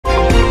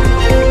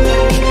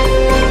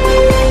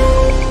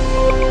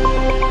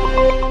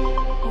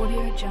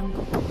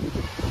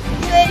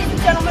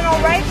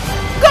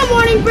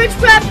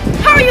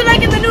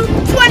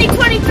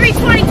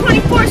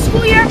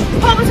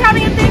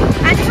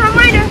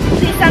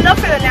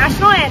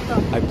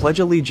pledge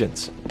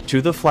allegiance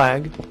to the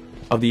flag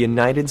of the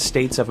United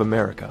States of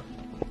America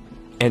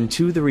and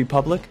to the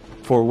republic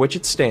for which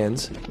it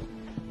stands,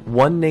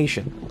 one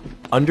nation,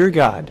 under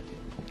God,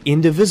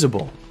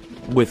 indivisible,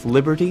 with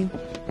liberty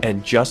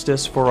and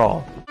justice for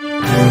all.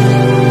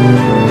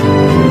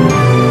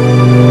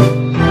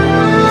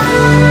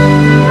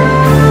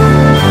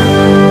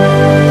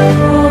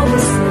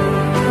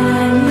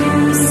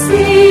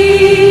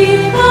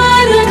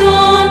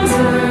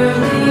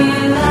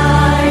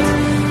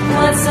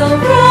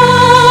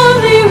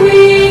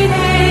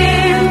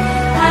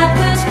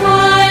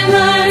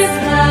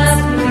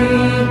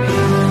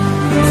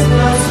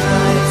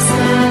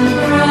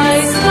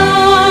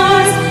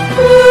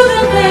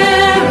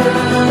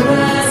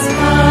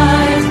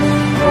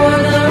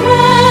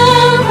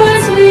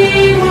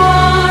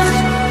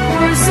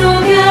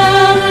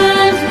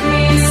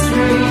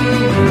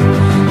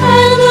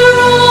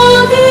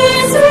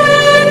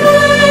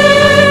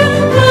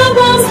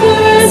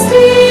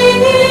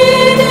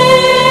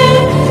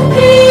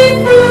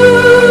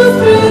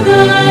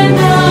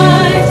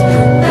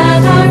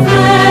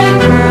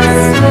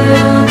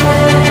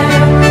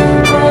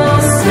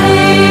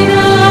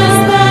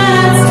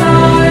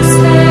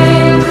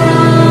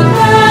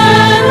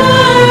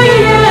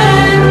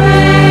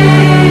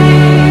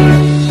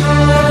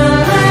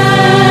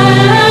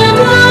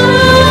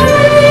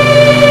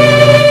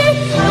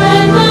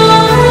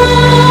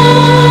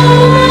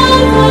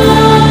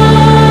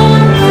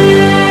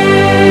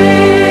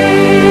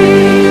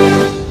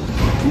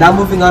 Now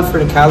moving on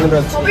for the calendar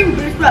of Hoping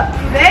Bridge Prep.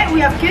 Today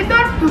we have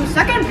kinder to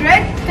 2nd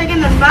grade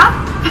taking the math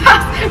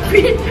past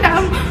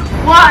PM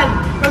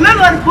 1.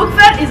 Remember, book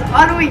fair is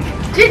all week.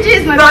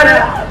 GG is my brother.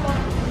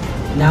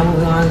 Now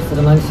moving on for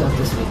the lunch of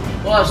this week.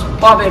 Well, it's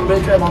Papa and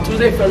Bridge Prep. On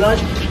Tuesday for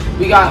lunch,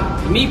 we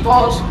got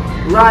meatballs,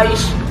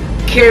 rice,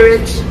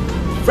 carrots,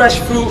 fresh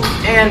fruit,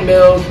 and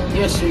milk.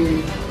 Yes,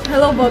 sir.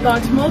 Hello,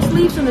 Bulldogs. Most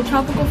leaves in the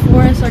tropical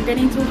forest are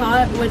getting too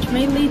hot, which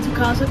may lead to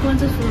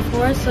consequences for the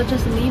forest, such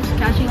as the leaves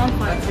catching on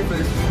fire. That's it for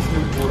this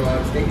episode of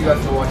Bulldogs. Thank you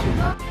guys for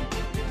watching.